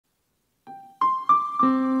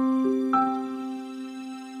Pure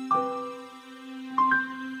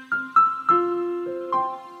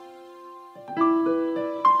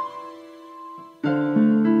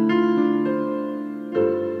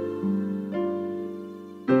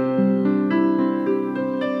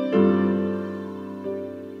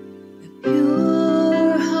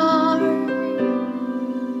heart,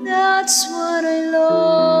 that's what I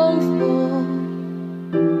long for.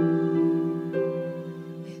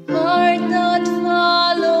 A heart that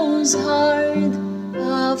follows hard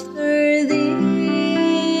after thee.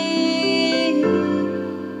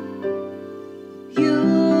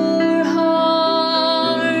 Pure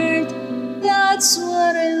heart, that's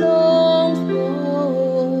what I long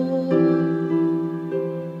for.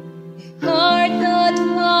 A heart that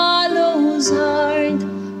follows hard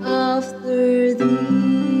after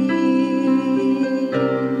thee.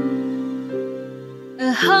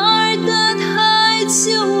 A heart that hides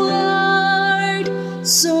your word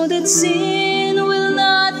so that sin will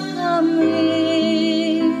not come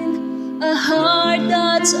in. A heart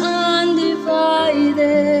that's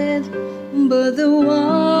undivided, but the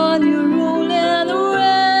one you rule and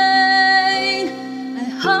reign. A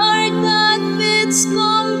heart that fits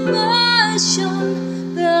compassion,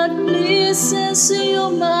 that pleases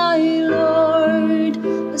you, my Lord,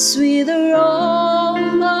 a sweet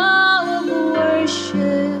aroma of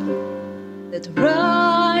worship that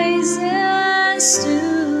rises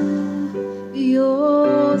to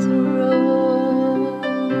your throne.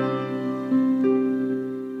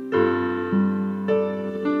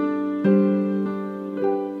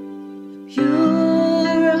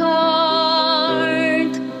 Pure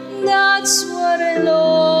heart, that's what I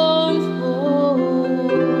long for.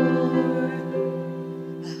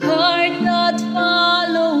 A heart that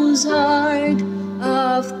follows hard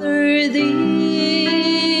after thee.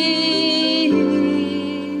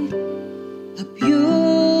 A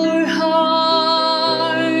pure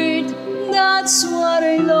heart, that's what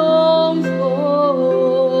I long for.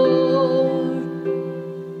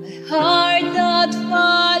 A heart that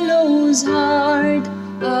follows hard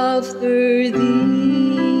after thee.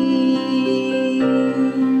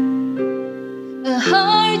 A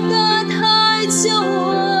heart that hides your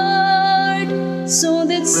word so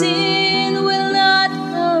that sin will not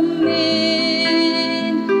come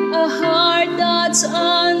in. A heart that's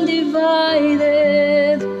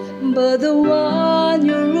undivided, but the one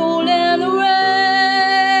you rule and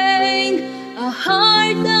reign. A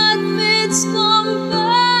heart that fits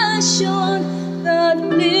compassion, that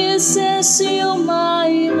pleases you, my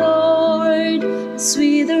Lord,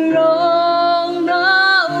 sweet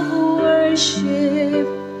aroma of worship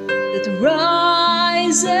that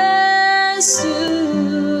rises to